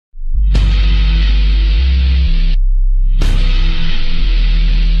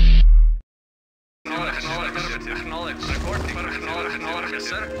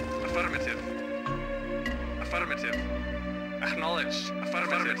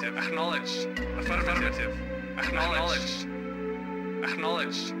Affirmative. Acknowledged. Affirmative. Acknowledged.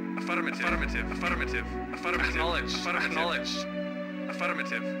 Acknowledged. Affirmative. Affirmative. Affirmative. Affirmative. Acknowledged. Acknowledged.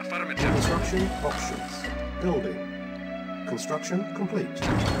 Affirmative. Affirmative. Construction options. Building. Construction complete.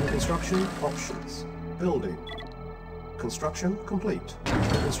 Construction options. Building. Construction complete.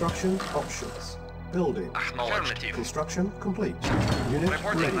 Construction options. Building. Affirmative. Construction complete. Unit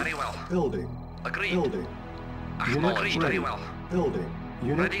Reporting ready. very well. Building. Agreed. Building. Unit Acknowledged ready. very well. Building.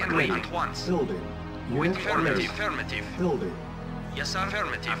 Unit Ready and ready. wait at once. Building. Wait, Unit affirmative. ready. Affirmative. Building. Yes, sir.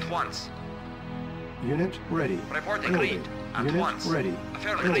 Affirmative. At once. Unit ready. Reporting. Building. Agreed. At Unit once. ready.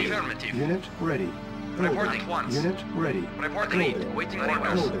 Affirmative. Building. Affirmative. Unit ready. Building. Reporting once. Unit ready. Reporting. Building. Waiting Very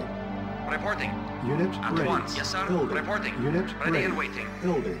orders. Building. Reporting. Unit At ready. once. Yes, sir. Building. Reporting. Unit Ready and waiting.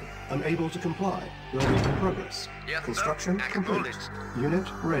 Building. Unable to comply. Building in progress. Yes, sir. Construction complete. Acknowledged. Unit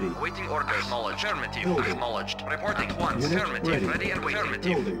ready. Waiting orders. Acknowledged. Affirmative. Building. Acknowledged. Reporting. At once. Unit Affirmative. ready. and waiting. Affirmative.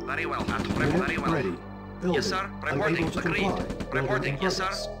 Building. Very well. At Unit very well. ready. Building. Yes, sir. Reporting. Unable to Agreed. comply. Building Reporting. in Yes, sir.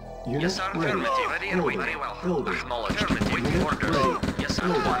 progress. Unit Yes, sir. ready. Affirmative. Ready and Building. waiting. Very well. Building. Acknowledged. Affirmative. Waiting Unit orders. ready. Yes, sir.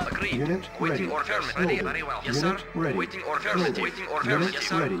 Building. One. Agreed. Unit Waiting ready. orders. Building. Ready. Very well. Yes, sir. Unit ready. Waiting orders. Building. Waiting orders. Unit Yes,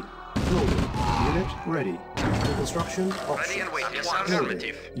 sir. ready. Building. Unit ready. For construction options. Ready and waiting. Yes, sir. Building.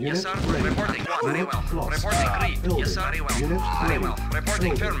 Affirmative. Unit Yes, sir. ready. Reporting. One. Very Unit well. lost. Reporting. Agreed. Building. Yes, sir. Very well. Unit Very ready. well.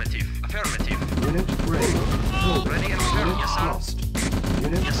 Reporting. Building. Affirmative. Affirmative. Unit ready. Building. Ready and affirmative. Unit Yes, sir. lost.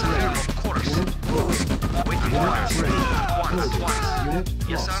 Unit Yes, sir. ready. Of course. Unit lost. Waiting Unit orders. ready. Once. Building. Once. Unit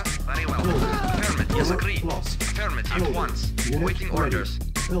Yes, sir. lost. Very well. Building. Affirmative. Yes, Unit agreed. lost. Affirmative. Building. Once. Unit Waiting ready. orders.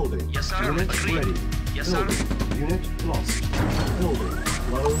 Building. Yes, sir. Unit Agreed. ready. Yes, sir. Building. Unit lost. Building.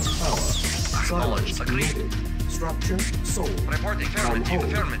 Low power. Acknowledged. Silence Agreed. needed. Structure sold. Reporting. On Affirmative.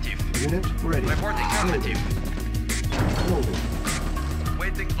 hold. Affirmative. Unit ready. Reporting. Affirmative. Building.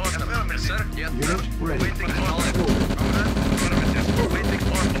 Waiting order. Affirmative, sir. Yes, sir. Unit ready. Waiting order. Building. Affirmative. Waiting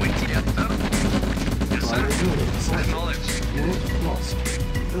order. Waiting. Yes, sir. Yes, sir. Primary building selected. Acknowledged. Unit lost.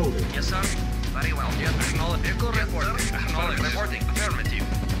 Building. Yes, sir. Very well. Yes, acknowledged. Vehicle reporting. Acknowledged. Reporting. Affirmative.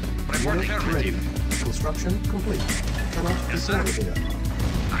 Reporting. Unit ready. Affirmative. Construction complete. Cannot Yes, sir. deploy here.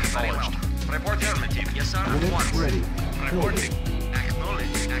 Acknowledged. Report affirmative. Yes, sir. At Unit once. ready. Reporting.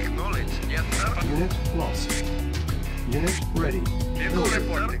 Acknowledged. Acknowledged. Yes, sir. Unit lost. Unit ready. Vehicle Building.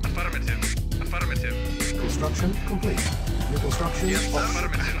 reporting. Affirmative. Affirmative. Construction complete. New construction Yes, sir. options.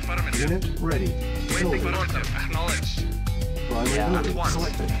 Affirmative. Affirmative. Unit ready. Building. Affirmative. Acknowledged. Primary Yeah, at building once.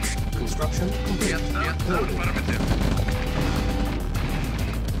 selected. Construction complete. Yes, sir. Yes, sir. Building. Affirmative.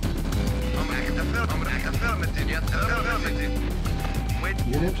 Affirmative. Yes, sir. Affirmative. Wait.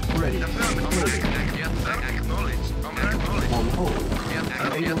 Unit ready. Building. Yes, sir. Acknowledged. Acknowledged. On hold. Yes,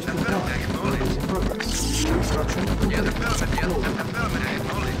 Unable to comply. acknowledged. Building in progress. Construction Yes, complete. affirmative. Yes, Building. affirmative.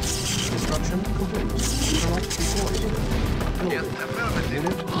 Acknowledged. Construction complete. Cannot deploy here. Yes, Building. affirmative.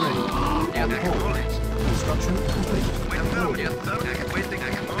 Unit ready. Yes, On hold. acknowledged. Construction complete. Affirmative. Yes, sir. Waiting.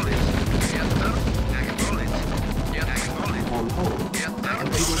 Acknowledged. Yes, sir. Acknowledged. Yes, acknowledged. On hold. Yes, sir.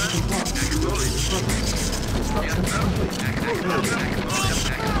 Unable to comply. Building in progress. Construction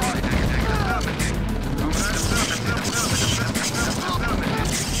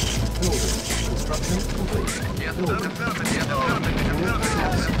complete. Building. Building. Construction complete. Building.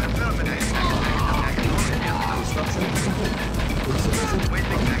 Construction complete. Insufficient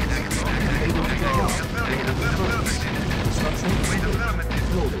funds. Unable to comply. Building in progress. Construction complete.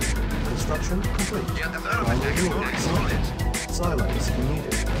 Building. Construction complete. Primary building selected. Silence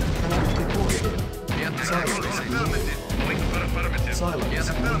needed. Cannot deploy here. Silence needed. Affirmative. Silence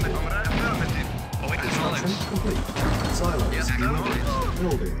needed. Construction complete. Silence needed.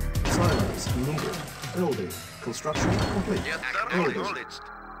 Building. Silence needed. Building. Construction complete. Building.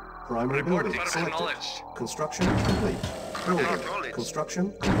 Primary building Reporting. selected. Acknowledged. Construction complete. Building. Acknowledged.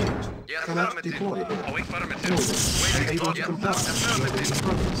 Construction complete. Cannot deploy here. Affirmative. Building. Unable to comply. Building in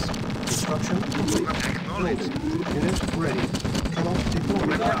progress. Construction complete. Building. Unit ready. Cannot deploy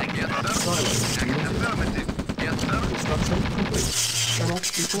here. Silence needed. Construction complete. Cannot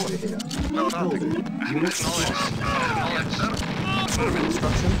deploy here. Building. Unit lost.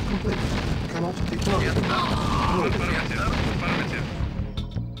 Construction complete. Cannot deploy here. Building. Affirmative.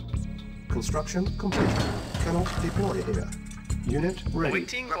 Construction complete. Cannot deploy here. Unit ready.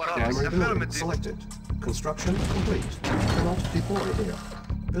 Waiting for Primary building affirmative. selected. Construction complete. Cannot deploy here.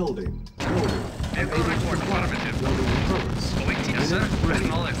 Building. Building. Vehicle Unable to report. comply. Affirmative. Building in progress. Awaiting, yes, sir. Unit ready.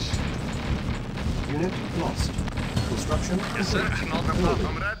 Acknowledged. Unit lost. Construction Yes, sir. complete. Acknowledged.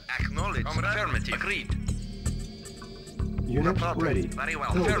 Building. Acknowledged. Affirmative. Agreed. Unit ready. Very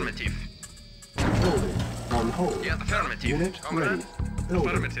well. Building. Affirmative. Building. On hold. Yes, affirmative. Unit ready. Building.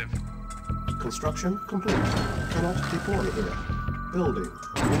 Affirmative. Construction complete. Cannot deploy here. Building.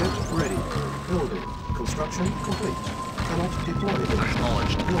 Unit ready. Building. Construction complete. Cannot deploy unit.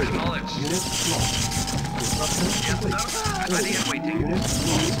 Acknowledged. Building. Acknowledged. Unit lost. Construction complete. Ready and waiting. Unit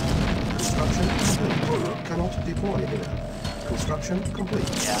lost. Construction complete. Cannot deploy unit. Construction complete.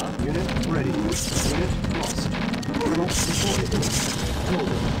 Unit ready. Unit lost. Cannot deploy unit.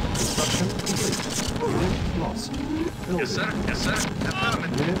 Building. Construction complete. Unit lost. Building. Yes, sir. Yes, sir.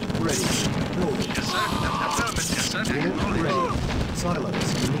 Affirmative. Unit ready. Building. Yes, sir. Affirmative. Yes, sir. Unit Acknowledged. ready. Silos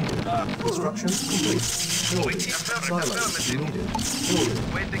needed. Construction complete. Building. Waiting. Silos needed. Building.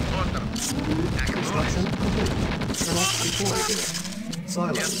 Waiting order. Construction Acknowledged. complete. Cannot deploy unit.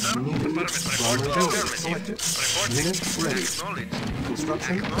 Silos Yes, sir. needed. Affirmative. Primary Report. building Affirmative. selected. Reporting. Unit ready. Acknowledged.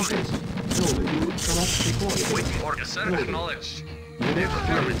 Construction complete. Acknowledged. Building. Cannot deploy unit. Waiting order. Yes, sir. Building. Acknowledged. Unit ready.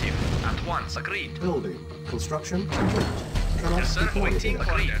 Affirmative. At once. Agreed. Building. Construction complete. Cannot Yes, sir. deploy Waiting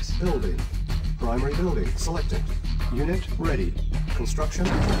unit. orders. Building. Primary building selected. Unit ready. Construction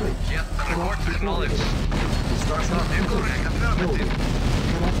complete. Yes, Cannot Report. deploy Acknowledged. unit. Construction complete. Correct. Building. Affirmative.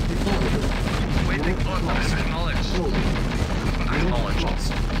 Cannot deploy unit. Waiting Unit order. lost. Acknowledged. Building. Unit Acknowledged.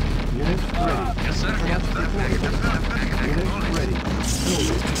 lost. Unit ready. Yes, sir. Cannot deploy unit. Unit ready.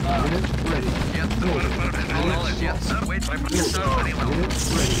 Building. Unit ready. Yes, sir. Building. Acknowledged. Yes, sir. Wait. Yes, sir. Very well. Unit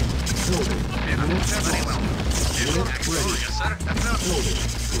ready. Building. Unit Very well. lost. Unit ready. Yes, sir. Building.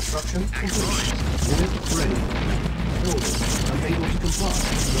 Construction complete. Acknowledged. Unit ready. Building. Unable to comply.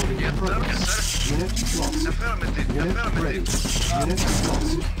 Building in Yes, sir. progress. Yes, sir. Unit lost. Affirmative. Unit ready. Unit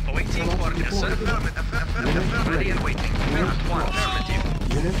lost. Awaiting Cannot orders, deploy sir. unit. Affirmative. Ready and waiting. At once. Affirmative.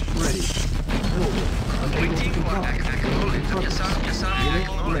 Unit ready. Building. Unable to Waiting comply. Acknowledged. Building in Yes, sir. progress. Yes, sir. Unit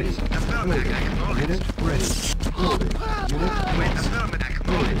ready. Acknowledged. Building. Acknowledged. Unit ready. Building. Unit Wait. lost. Affirmative.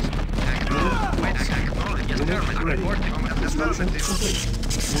 Acknowledged. Acknowledged. Wait. Acknowledged. Yes, Unit affirmative. ready. Reporting. Construction Affirmative. complete.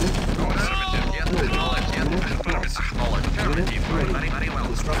 Unit lost. Affirmative. Yes, Building. acknowledged. Yes, Unit affirmative. lost. Acknowledged. Affirmative. Unit ready. Very, very well.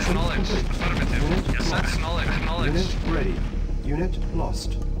 Construction Acknowledged. complete. Affirmative. Unit Yes, sir. lost. Acknowledged. Acknowledged. Unit ready. Unit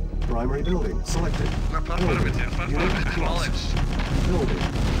lost. Primary building selected. Affirmative. Unit lost. Acknowledged. Building.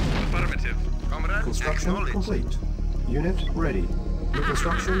 Affirmative. Comrade, Construction acknowledged. complete. Unit ready.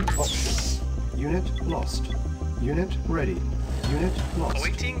 Reconstruction options. Unit lost. Unit ready. Unit lost.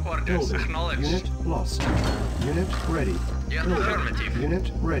 Awaiting orders. Building. Acknowledged. Unit lost. Unit ready. Yes, Building. affirmative.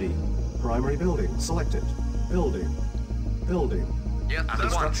 Unit ready. Primary building selected. Building. Building. Yes, at once.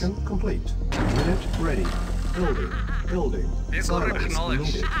 Construction complete. Unit ready. Building. Building. Vehicle Silos acknowledged.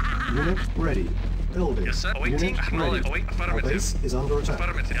 needed. Unit ready. Building. Yes, sir. Awaiting. Unit Acknowledged. ready. Await. Our Affirmative. base is under attack.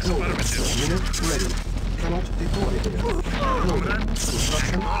 Affirmative. Yes, Building. affirmative. Unit ready. Cannot deploy unit. Building.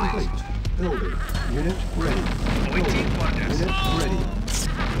 Construction complete. Building. Unit ready. Awaiting Building. orders. Unit ready.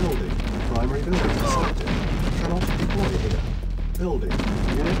 Building. Primary building selected. Cannot deploy unit. Building.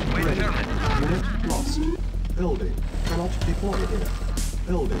 Unit Wait, ready. affirmative. Unit lost. Building. Cannot deploy unit.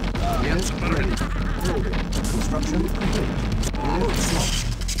 Building. Unit ready. Building. Construction complete. Unit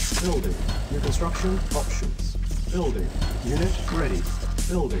lost. Building. New construction options. Building. Unit ready.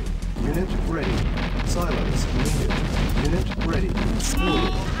 Building. Unit ready. Silos needed. Unit ready.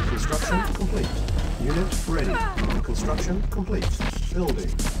 Building. Construction complete. Unit ready. Construction complete. Building.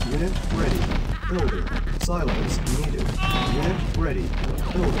 Unit ready. Building. Silos needed. Unit ready.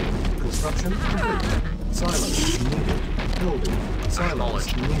 Building. Construction complete. Silos needed. Building. Silos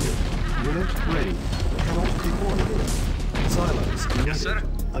Acknowledged. needed. Unit ready. Cannot deploy unit. Silos needed. Yes, sir.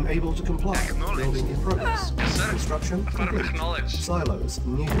 Unable to comply. Acknowledged. Building in progress. Yes, sir. Construction Affirmative. complete. Acknowledged. Silos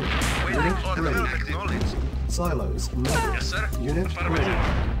needed. Waiting Unit order. ready. Acknowledged. Silos needed. Yes, sir. Unit Affirmative.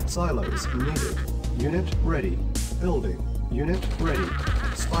 ready. Silos needed. Unit ready. Building. Unit ready.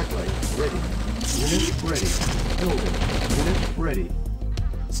 Spy plane ready. Unit ready. Building. Unit ready.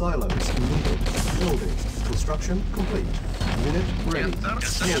 Silos needed. Building. Construction complete. Unit ready. Yes,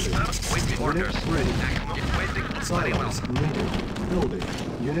 sir. Yes, sir. Building. Yes, sir. Waiting Unit orders. ready. Acknowledged. Waiting. Very well. Silos needed. Building.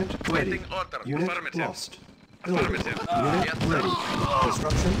 Unit ready. Waiting order. Unit Affirmative. lost. Building. Affirmative. Unit Yes, sir. ready.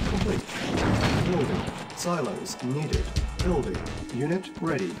 Construction complete. Building. Silos needed. Building. Unit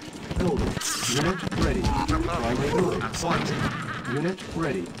ready. Building. Unit ready. Primary building selected. Unit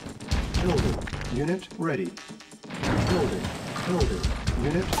ready. Building. Unit ready. Building. Building.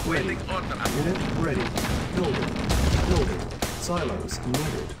 Unit ready. Waiting order. Unit ready. Building. Building. Silos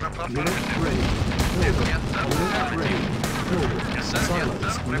needed. Unit ready. Building. Yes, sir. Unit ready. Building. Yes, sir. Silos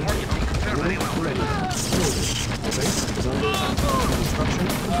Yes, sir. needed. Reporting. Very Unit well. ready. Building. The base is under attack. Construction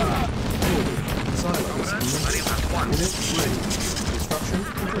complete. Building. Silos Very needed. well. At once. Unit ready. Construction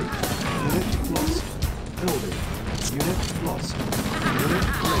complete. Unit lost. Building. Unit lost. Unit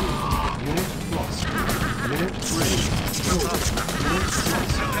ready. Unit lost. Unit ready. Building. Unit lost.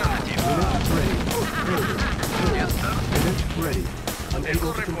 Affirmative. Unit ready. Building. Yes, sir. Unit ready.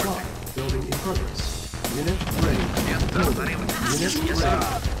 Unable to comply. Building in progress. Unit ready. Yes, sir. Building. Unit Yes, sir.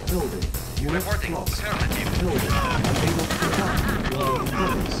 ready. Building. Unit Reporting. lost. Affirmative. Building. Unable to comply. Building in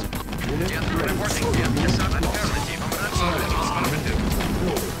progress. Unit Yes, ready. reporting. Yes, sir. Unit lost. Affirmative. Affirmative.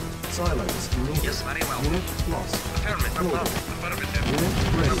 Building. Silos needed. Yes, very well. Unit lost. Affirmative. Building. Affirmative. Unit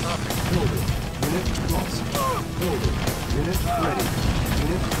ready. Building. Unit lost. Building. Unit ready.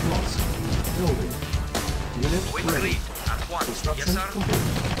 Unit lost. Building. Unit We ready. agreed. At once. Yes, Construction sir. complete.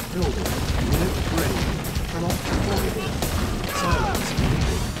 Building. Unit ready. Cannot deploy here. Silence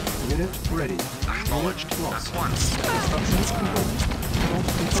needed. Unit ready. Acknowledged. Unit lost. At once. Construction complete. Cannot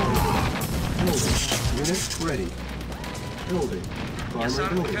deploy here. Building. Unit ready. Building. Yes, sir.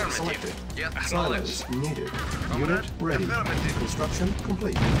 Primary building Affirmative. selected. Yes, Silos acknowledged. needed. Comrade, Unit ready. affirmative. Construction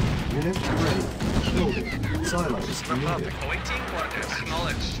complete. Unit ready. Building. Silos needed. Awaiting orders.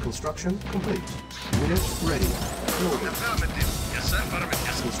 Acknowledged. Construction complete. Unit ready. Building. Affirmative. Yes, sir. Affirmative.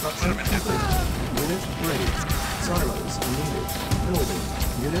 Yes, Construction affirmative. complete. Unit ready. Silos needed. Building.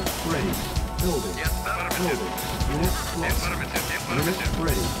 Unit ready. Building. Yes, sir. Building. Unit lost. Affirmative. Unit Affirmative.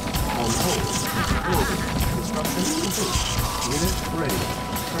 ready. On hold. Building. Construction complete. Unit ready.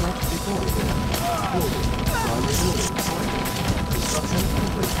 Cannot deploy here. Building. Primary building selected. Construction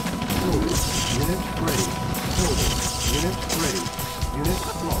complete. Building. Unit ready. Building. Unit ready. Unit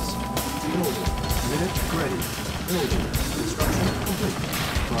lost. Building. Unit ready. Building. Construction complete.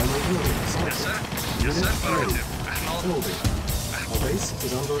 Primary building Yes, selected. sir. Yes, Unit sir. ready. Affirmative. Acknowledged. Building. Our base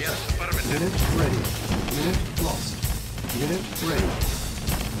is under Yes, attack. affirmative. Unit ready. Unit lost. Unit ready.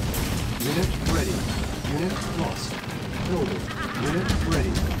 Unit ready. Unit lost. Building. Unit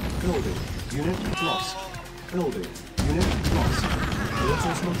ready. Building. Unit lost. Building. Unit lost.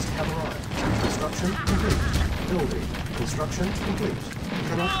 Reinforcements have arrived. Construction complete. Building. Construction complete.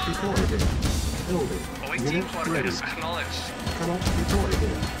 Cannot deploy here. Building. Awaiting Unit ready. orders. Acknowledged. Cannot deploy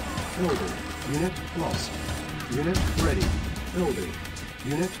here. Building. Unit lost. Unit ready. Building.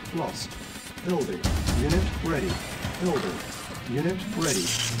 Unit lost. Building. Unit ready. Building. Unit ready.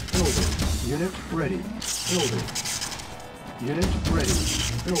 Building. Unit ready. Building. Unit ready.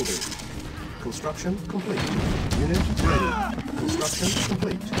 Building. Construction complete. Unit ready. Construction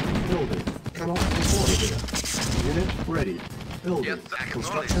complete. Building. Cannot deploy here. Unit ready. Building. Yes, sir.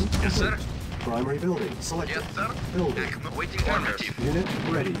 Construction Acknowledged. Yes, sir. complete. Primary building selected. Yes, sir. Building. Waiting orders. Unit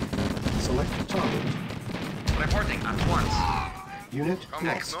ready. Select target. Reporting at once. Unit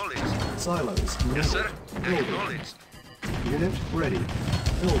lost. Acknowledged. Silos needed. Yes, sir. Building. Acknowledged. Unit ready.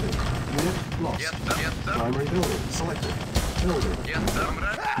 Building. Unit lost. Yes, sir. Yes, sir. Primary building selected. Building. Yes, sir.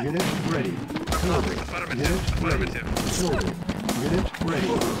 Comrade. Unit ready. Building. Affirmative. Unit ready. Affirmative. Building. Unit ready.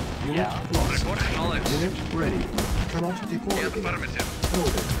 Unit lost. Report acknowledged. Unit ready. Cannot deploy Yes, here. Affirmative.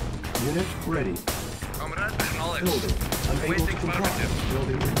 Building. Unit ready. Comrade. Acknowledged. Building. Unable to Waiting. comply. Affirmative.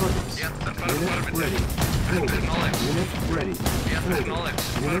 Building in progress. Yes, sir. Unit Affirmative. ready. Building. Acknowledged. Unit ready. Yes, Building. acknowledged.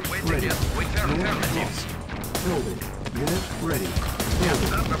 Unit Waiting. ready. Yes, wait. Unit Affirmative. lost. Building. Unit ready. Yes, Building.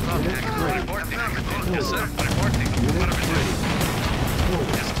 sir. Unit ready. Reporting. Affirmative. Yes, sir. Reporting. Unit Affirmative. ready.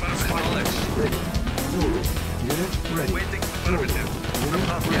 Building. Yes, affirmative. Spike Acknowledged. ready. Building. Unit ready. Waiting. Affirmative. Unit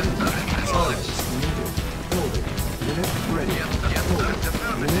Yes, ready. sir. Acknowledged. Silence needed. Building. Unit ready. Yes, sir. Yes, sir.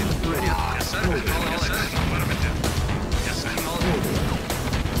 Affirmative. Unit ready. Yes, sir. Acknowledged. Yes, sir. Affirmative. Yes, acknowledged. Building.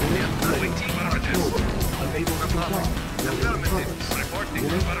 Unit ready. Awaiting affirmative. Building. Unable to comply. Building in progress. Reporting.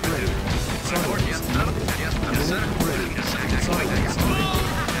 Unit ready. Affirmative. Silence Yes, sir. needed. Yes, sir. Yes, sir. Unit ready. Yes, sir. Silence needed.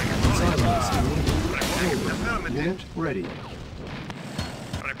 Silence needed. Building. Affirmative. Unit ready.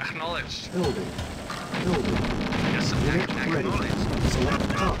 Acknowledged. Building. Building. Yes, sir. Unit ready. Acknowledged. Select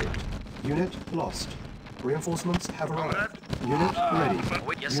target. Unit lost. Reinforcements have arrived. Unit ready.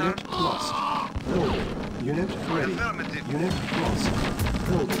 Yes, sir. Unit lost. Building. Unit ready. Affirmative. Unit lost.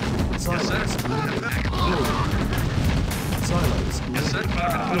 Building. Yes, sir. Silence needed. Building. Silence Yes, sir. needed.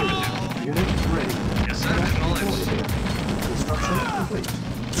 Affirmative. Unit ready. Yes, sir. Acknowledged. Construction complete.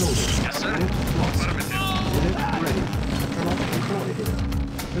 Building. Yes, sir. Unit lost. Affirmative. Unit ready. Cannot deploy here.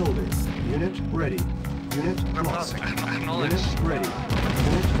 Building. Unit ready. Unit lost. Acknowledged. Unit ready.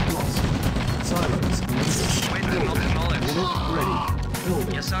 Unit lost. Silence needed. Building. Acknowledged. Unit ready.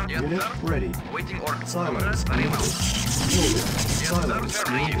 Building. Yes, sir. Yes, Unit sir. ready. Waiting order. Silence Very needed. well. Building. sir. Silence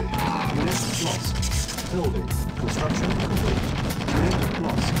Very needed. Unit lost. Building. Construction complete. Unit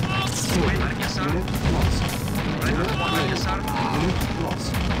lost. Building. Yes, sir. Unit lost. Unit ready. Yes, sir. Unit lost.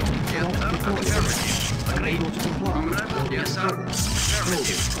 Yes, Cannot sir. deploy. Affirmative. Agreed. Unable to comply. Building Yes, in sir. progress.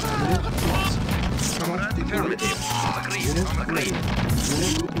 Affirmative. Building. Unit lost. Cannot deploy. Affirmative. Agreed. Unit Agreed. ready.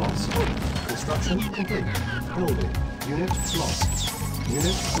 Unit lost. Construction complete. Building. Unit lost.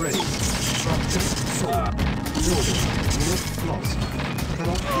 Unit ready. Structure sold. Building. Unit lost.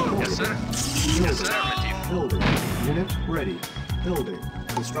 Yes, sir. Yes, sir. Building. Unit ready. Building.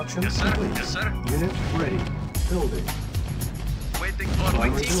 Construction complete. Yes, sir. Unit ready. Building. Waiting for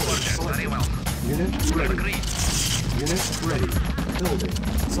orders. Very well. Unit ready. Agreed. Unit ready. Building.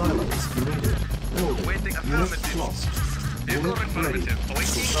 Silos needed. Building. Waiting Unit affirmative. lost. Vehicle Unit ready. affirmative.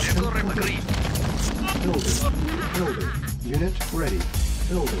 Waiting. Construction Vehicle complete. agreed. Building. Building. Unit ready.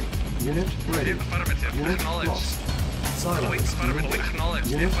 Building. Unit ready. Affirmative. Unit Acknowledge. lost. Silos Affirmative. needed. Acknowledge.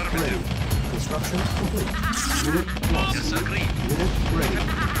 Unit ready. Affirmative. Construction complete. Unit lost. Yes, agreed. Unit ready.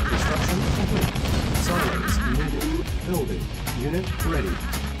 Construction complete. Silos needed. Building. Unit ready.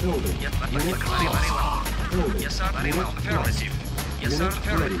 Building. Yes, Unit very lost. well. Building. Yes, sir. Very Unit well. Affirmative. Yes, sir.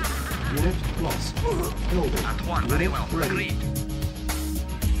 Unit ready. Affirmative. Unit lost. Building. At one. Very Unit well. ready. Agreed.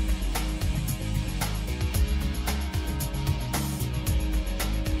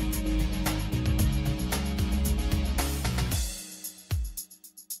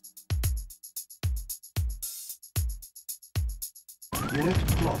 Unit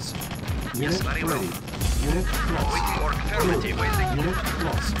lost. Unit Yes, very well. ready. Unit lost. Waiting for affirmative. Waiting. Unit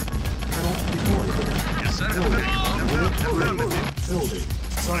lost. Cannot deploy. Yes, sir. Building. Unit ready. Affirmative. Building.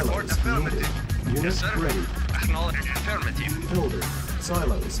 Report Silos affirmative. needed. Unit Yes, sir. ready. Acknowledge. Affirmative. Building.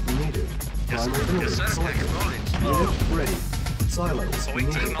 Silos needed. Yes, Primary building yes, sir. selected. Acknowledge. Unit ready. Silos Waiting.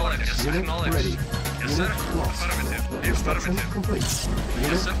 needed. Acknowledge. Yes, Unit acknowledge. ready. Yes, Unit sir. lost. Affirmative. Construction Affirmative. complete.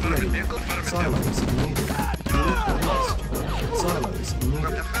 Unit Yes, sir. ready. Vehicle affirmative. Silos needed. Unit lost. Silos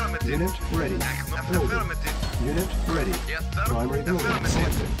needed. Affirmative. Unit ready. Building. Affirmative. Unit ready. Yes, sir. Primary building Affirmative.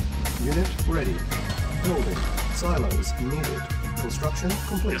 selected. Unit ready. Building. Silos needed. Construction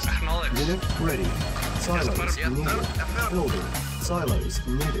complete. Yes, acknowledge. Unit ready. Silos Yes, sir. needed. Affirmative. Building. Silos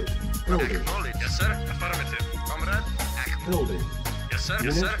needed. Building. Acknowledge. Yes, sir. Affirmative. Comrade. Building. Yes, sir.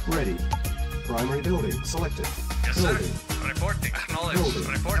 Yes, Unit sir. ready. Primary building selected. Yes, sir. Building. Reporting. Acknowledge. Building.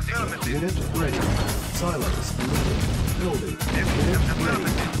 Reporting. Unit ready. Silos needed. Building. Unit ready.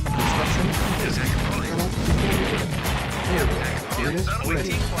 Affirmative. Construction complete. Yes, acknowledge. Cannot deploy. Building. Yes, Unit sir. ready.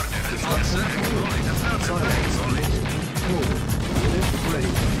 Waiting for orders. Yes, sir. Acknowledge. Silos needed. Building. Unit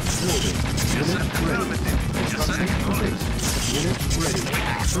ready. Building. Yes, sir. Unit ready. Affirmative. Yes, sir. Construction complete. Unit ready.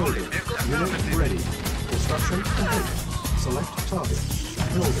 Building. Unit ready. Construction complete. Select target.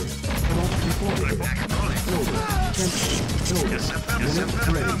 Building. Cannot deploy here. Acknowledge. Building. Cancel. Building. Yes, sir. Yes, Unit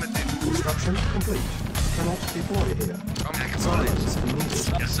sir. ready. Affirmative. Construction complete. Cannot deploy here. Acknowledge. Silos needed.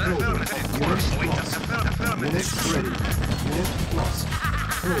 Yes, sir. Building. Affirmative. Unit Wait. lost. Affirmative. Unit ready. Unit lost.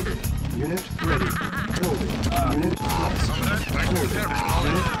 Building. Unit ready. Building. Unit lost. Building.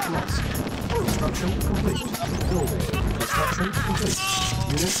 Unit lost. Construction complete. Building. Construction complete.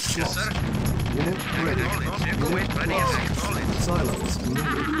 Unit Yes, lost. sir. Unit ready. Acknowledge. Vehicle Unit wait ready. lost. Acknowledge. Silos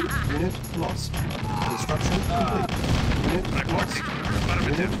needed. Unit lost. Construction complete. Unit lost. Reporting.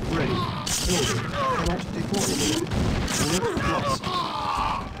 Unit Affirmative. ready. Building. Cannot deploy here. Unit lost.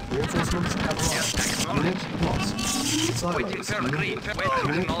 Reinforcements have arrived. Unit lost. Waiting. Silos Fair. Agreed. needed. Wait.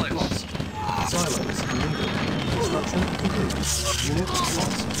 Unit Acknowledge. lost. Silos needed. Construction complete. Unit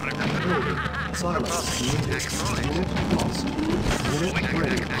lost. Building. Silos needed. Unit lost. Unit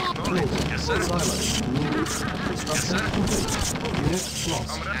ready. Building. Yes, sir. Silos needed. Construction sir. complete. Unit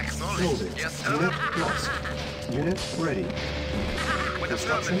lost. Acknowledge. Building. Yes, sir. Unit lost. Unit ready. With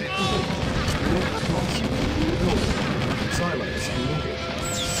Construction affirmative. complete. Unit lost. Building. Silos needed.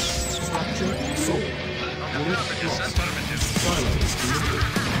 Structure sold. Unit Yes, sir. lost. Affirmative. Silos needed.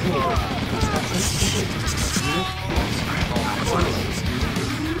 Building. Construction complete. Unit lost. Silos needed.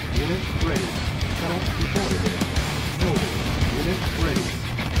 Unit ready. Cannot deploy here. Building. Unit ready.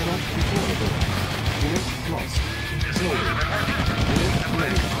 Cannot deploy here. Unit lost. Building. Unit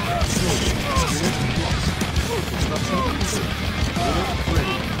ready. Building. Unit lost. Construction complete. Unit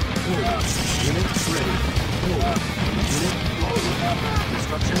ready. Building. Unit ready. Building. Unit lost.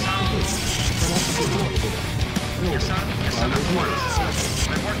 Construction complete. Cannot deploy here. Building. Primary building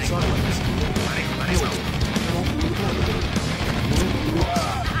selected. Silos needed. Building. Cannot deploy here. Unit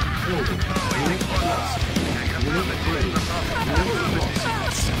lost. Building. Unit lost. Unit ready. Unit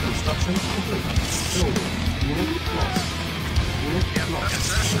lost. Construction complete. Building. Unit lost. Unit lost.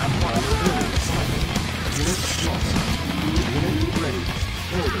 Primary building selected. Unit lost. Unit ready.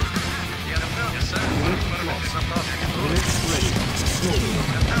 Building. Yes, sir. Unit lost. Unit ready. Building.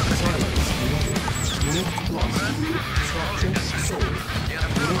 Silos needed. Unit lost. Structure sold.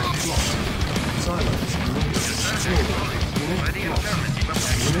 Unit lost. Silos needed. Building. Unit lost.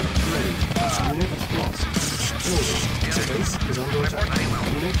 Unit ready. Unit lost. Building. Base is under attack.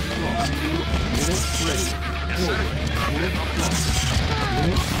 Unit lost. Unit ready. Building. Unit lost.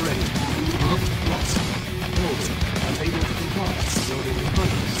 Unit ready. Unit lost. Building. Unable to comply. Building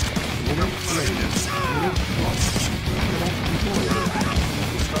requirements.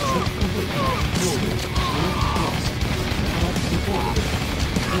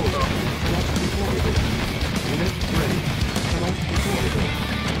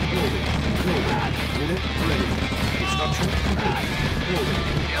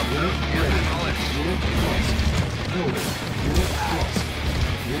 Building. Unit lost.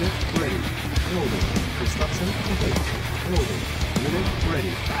 Unit ready. Building. Construction complete. Building. Unit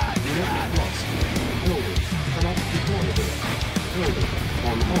ready. Unit lost. Building. Cannot deploy there. Building.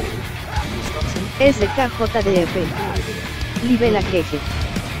 On hold. Construction. SKJDF. Libela queje.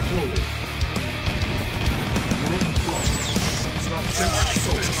 Building. Unit lost. Construction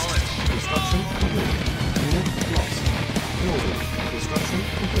sold. Construction complete. Unit lost. Building. Construction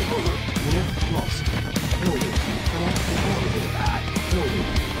complete. Unit lost. Building. Cannot deploy there. Building.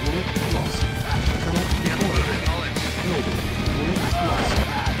 Unit lost. Cannot deploy there. Building. Unit lost.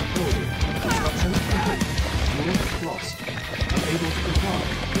 Building. Construction complete. Unit lost. Able to comply.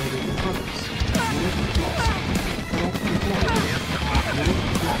 Building in progress. Unit lost. Cannot deploy there. Unit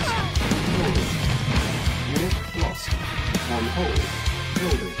lost. Building. Unit lost. On hold.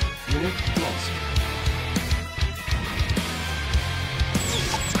 Building. Unit lost.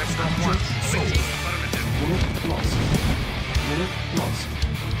 Construction sold. Unit lost. Unit lost.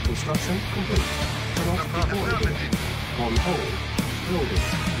 Construction complete. Cannot deploy there. On hold. Building.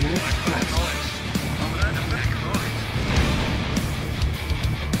 Unit lost.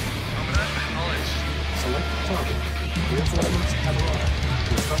 Select target. Reinforcements have arrived.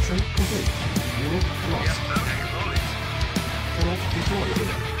 Construction complete. Unit lost. Cannot deploy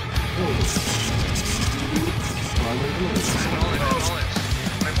there. Building. Primary building.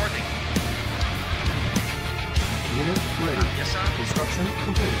 Reporting. Unit ready. Yes, sir. Construction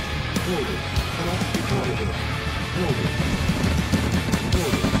complete. Building. Cannot deploy there. Building.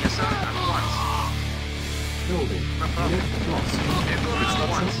 Building. Yes, sir. At once. Building. Unit lost.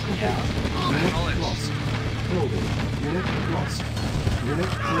 Construction complete. Unit lost. Building. Unit lost.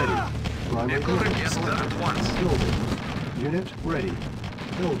 Unit ready. Primary building Yes, sir. selected. At once. Building. Unit ready.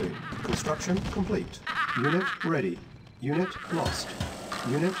 Building. Construction complete. Unit ready. Unit lost.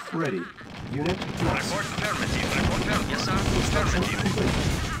 Unit ready. Unit lost. Report affirmative. Report affirmative. Yes, sir. Construction Affirmative. complete.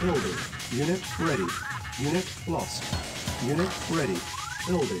 Building. Unit ready. Unit lost. Unit ready.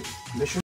 Building. Mission